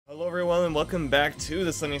Hello everyone and welcome back to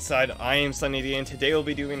the Sunny Side. I am Sunny D and today we'll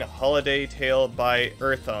be doing Holiday Tale by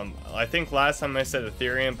EarthUm. I think last time I said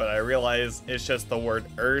Ethereum, but I realized it's just the word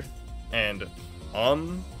Earth and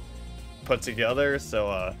put together,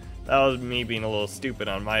 so that was me being a little stupid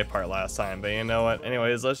on my part last time, but you know what?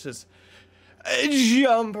 Anyways, let's just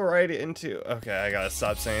jump right into... Okay, I gotta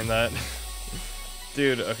stop saying that.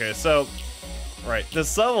 Dude, okay, so... Right,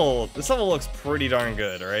 this level looks pretty darn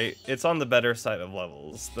good, right? It's on the better side of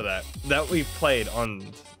levels that we've played on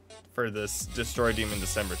for this Destroy Demon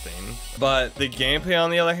December thing. But the gameplay, on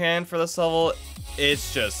the other hand, for this level,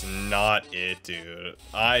 it's just not it, dude.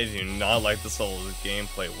 I do not like this level's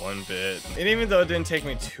gameplay one bit. And even though it didn't take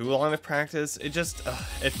me too long to practice, it just,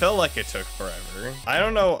 it felt like it took forever. I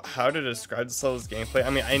don't know how to describe this level's gameplay. I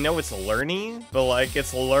mean, I know it's learning, but like,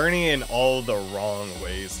 it's learning in all the wrong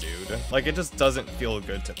ways, dude. Like, it just doesn't feel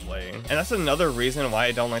good to play. And that's another reason why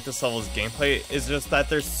I don't like this level's gameplay, is just that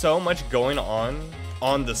there's so much going on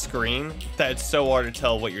the screen that it's so hard to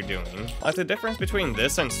tell what you're doing. Like the difference between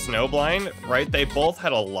this and Snowblind, right? They both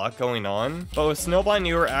had a lot going on, but with Snowblind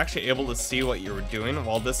you were actually able to see what you were doing,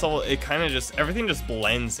 while this level, it kind of just, everything just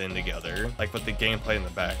blends in together, like with the gameplay in the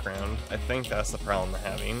background. I think that's the problem I'm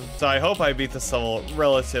having. So I hope I beat this level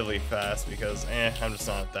relatively fast because, I'm just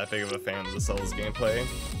not that big of a fan of this level's gameplay.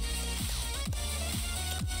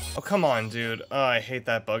 Oh, come on, dude. Oh, I hate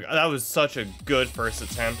that bug. That was such a good first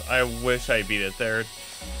attempt. I wish I beat it there.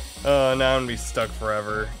 Oh, now I'm gonna be stuck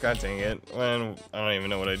forever. God dang it. And I don't even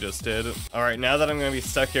know what I just did. Alright, now that I'm gonna be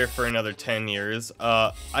stuck here for another 10 years,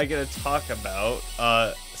 I get to talk about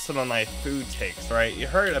some of my food takes, right? You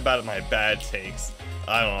heard about my bad takes.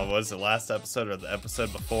 I don't know, was it last episode or the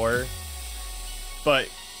episode before? But...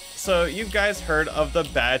 so you guys heard of the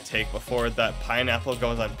bad take before, that pineapple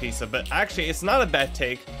goes on pizza, but actually it's not a bad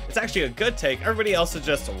take, it's actually a good take. Everybody else is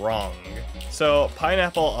just wrong. So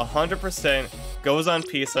pineapple 100% goes on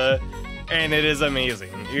pizza, and it is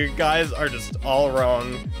amazing. You guys are just all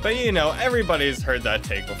wrong, but you know, everybody's heard that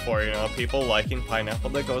take before, you know, people liking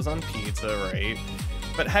pineapple that goes on pizza, right?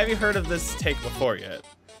 But have you heard of this take before yet?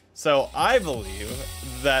 So I believe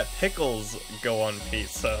that pickles go on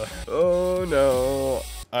pizza. Oh no.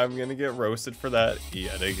 I'm gonna get roasted for that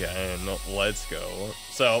yet again. Let's go.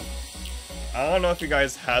 So, I don't know if you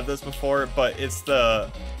guys had this before, but it's the,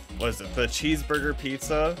 what is it, the Cheeseburger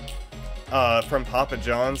Pizza from Papa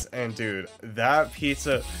John's, and dude, that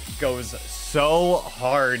pizza goes so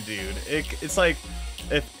hard, dude. It's like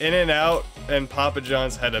if In-N-Out and Papa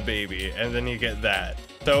John's had a baby, and then you get that.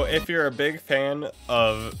 So if you're a big fan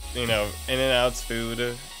of, you know, In-N-Out's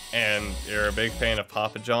food, and you're a big fan of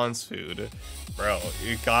Papa John's food, bro,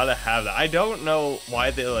 you gotta have that. I don't know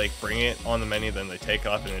why they like bring it on the menu, then they take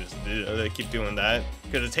off and they keep doing that,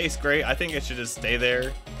 because it tastes great. I think it should just stay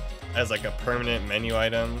there as like a permanent menu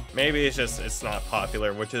item. Maybe it's just, it's not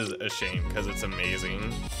popular, which is a shame because it's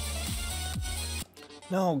amazing.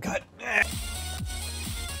 No, God.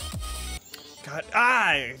 God,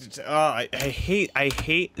 I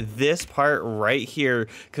hate this part right here,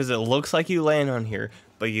 because it looks like you land on here,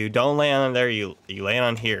 but you don't land on there, you land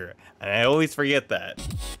on here. And I always forget that.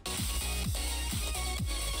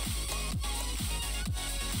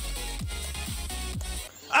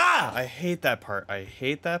 Ah! I hate that part. I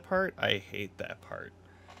hate that part. I hate that part.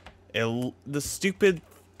 The stupid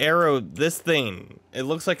arrow, this thing. It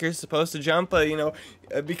looks like you're supposed to jump, but you know,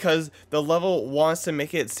 because the level wants to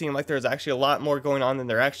make it seem like there's actually a lot more going on than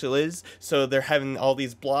there actually is. So they're having all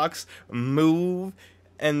these blocks move,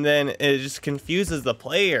 and then it just confuses the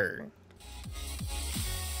player.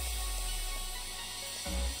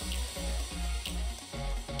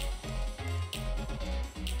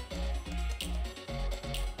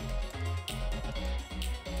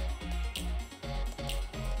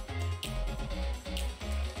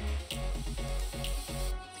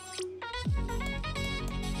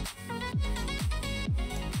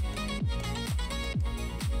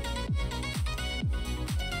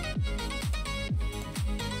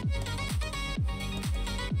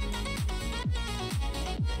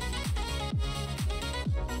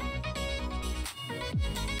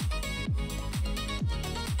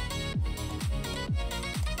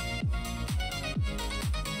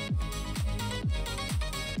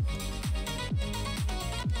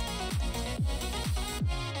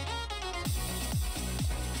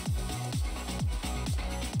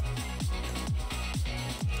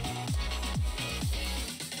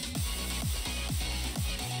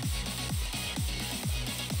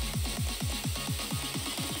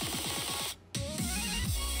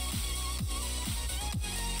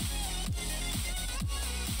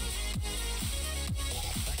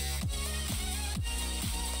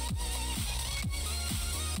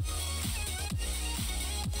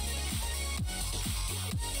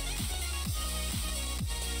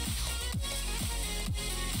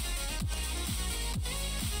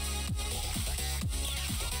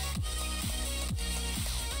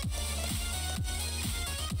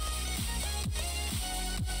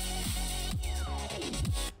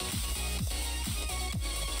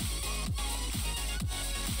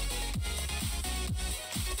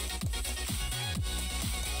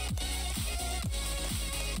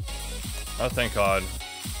 Oh, thank God.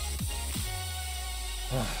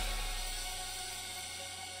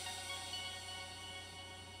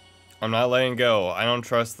 I'm not letting go. I don't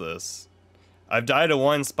trust this. I've died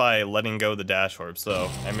once by letting go of the dash orb, so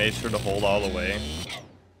I made sure to hold all the way.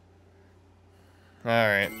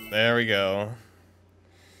 Alright, there we go.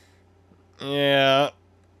 Yeah,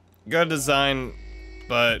 good design,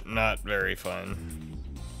 but not very fun.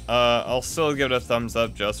 I'll still give it a thumbs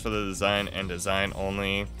up just for the design and design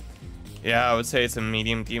only. Yeah, I would say it's a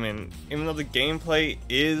medium demon. Even though the gameplay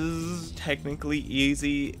is technically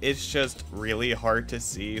easy, it's just really hard to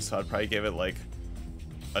see, so I'd probably give it like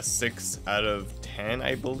a 6 out of 10,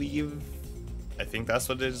 I believe. I think that's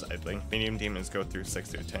what it is. I think medium demons go through 6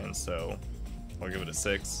 through 10, so I'll give it a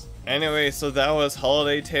 6. Anyway, so that was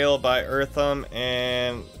Holiday Tale by EarthUm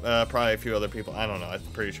and probably a few other people. I don't know. I'm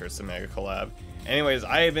pretty sure it's a mega collab. Anyways,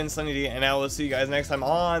 I have been Sunny D, and I will see you guys next time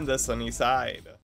on the sunny side.